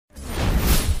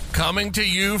Coming to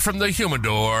you from the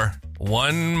humidor,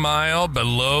 1 mile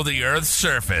below the Earth's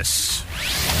surface.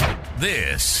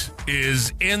 This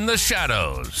is In the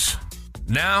Shadows.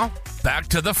 Now, back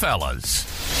to the fellas.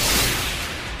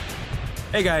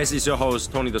 Hey guys, it's your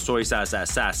host, Tony the Soy Sauce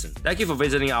Assassin. Thank you for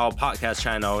visiting our podcast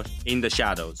channel, In the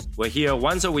Shadows. We're here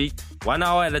once a week, 1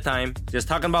 hour at a time, just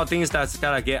talking about things that's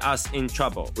gonna get us in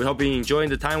trouble. We hope you're enjoying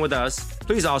the time with us.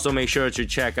 Please also make sure to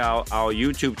check out our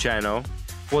YouTube channel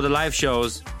for the live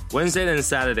shows Wednesdays and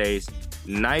Saturdays,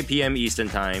 9 p.m. Eastern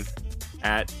Time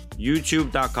at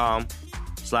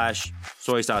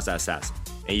youtube.com/Soy Sauce Assassin.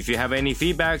 And if you have any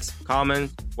feedbacks,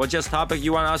 comments, or just topic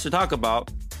you want us to talk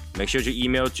about, make sure to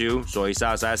email to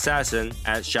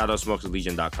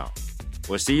soysauceassassin@shadowsmokeslegion.com.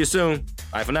 We'll see you soon.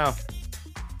 Bye for now.